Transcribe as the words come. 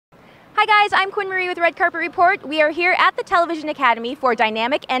Hi guys, I'm Quinn Marie with Red Carpet Report. We are here at the Television Academy for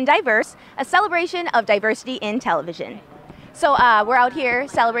Dynamic and Diverse, a celebration of diversity in television. So we're out here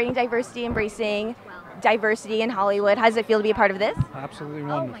celebrating diversity, embracing diversity in Hollywood. How does it feel to be a part of this? Absolutely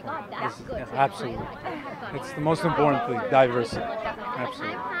wonderful. Oh my God, that's good. Yeah, absolutely. It's the most important thing, diversity.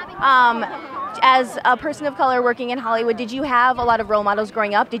 Absolutely. As a person of color working in Hollywood, did you have a lot of role models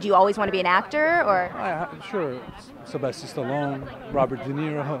growing up? Did you always want to be an actor, or? Sure. Sylvester Stallone, Robert De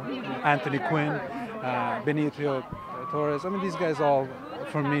Niro, Anthony Quinn, Benicio Torres. I mean, these guys all,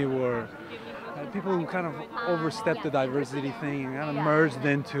 for me, were people who kind of overstepped the diversity thing and kind of merged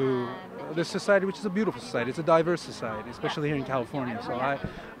into this society, which is a beautiful society. It's a diverse society, especially here in California. So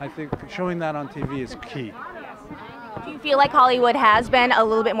I think showing that on TV is key. Do you feel like Hollywood has been a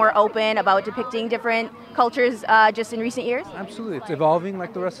little bit more open about depicting different cultures just in recent years? Absolutely. It's evolving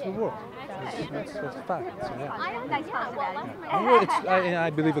like the rest of the world. That's a fact. So, yeah.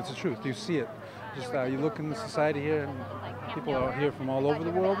 I believe it's the truth. You see it. Just you look in the society here, and people are here from all over the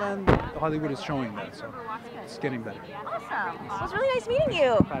world, and Hollywood is showing that. So it's getting better. Awesome. Well, it was really nice meeting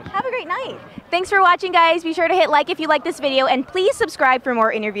you. Have a great night. Thanks for watching, guys. Be sure to hit like if you like this video, and please subscribe for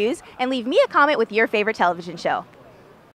more interviews, and leave me a comment with your favorite television show.